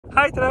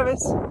Hi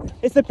Travis!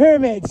 It's the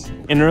pyramids!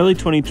 In early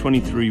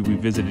 2023, we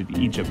visited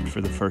Egypt for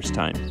the first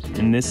time,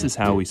 and this is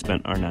how we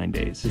spent our 9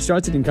 days. We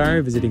started in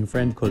Cairo visiting a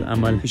friend called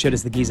Amal who showed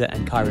us the Giza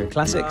and Cairo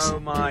classics.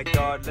 Oh my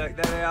god, look,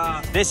 there they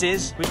are. This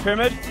is, which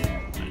pyramid?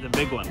 The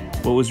big one.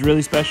 What was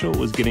really special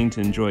was getting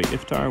to enjoy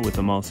iftar with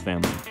Amal's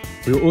family.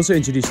 We were also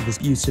introduced to this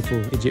beautiful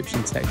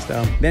Egyptian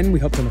textile. Then we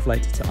hopped on a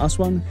flight to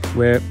Aswan,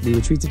 where we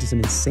were treated to some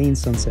insane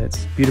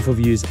sunsets, beautiful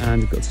views,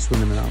 and got to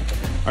swim in the Nile.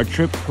 Our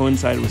trip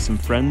coincided with some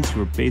friends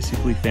who were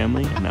basically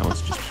family, and that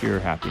was just pure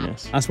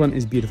happiness. Aswan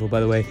is beautiful, by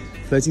the way.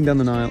 Floating down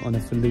the Nile on a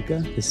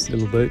felucca, this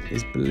little boat,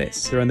 is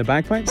bliss. Throw in the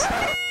bagpipes,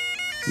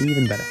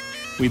 even better.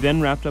 We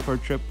then wrapped up our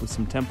trip with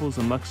some temples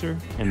in Luxor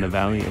and the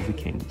Valley of the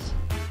Kings.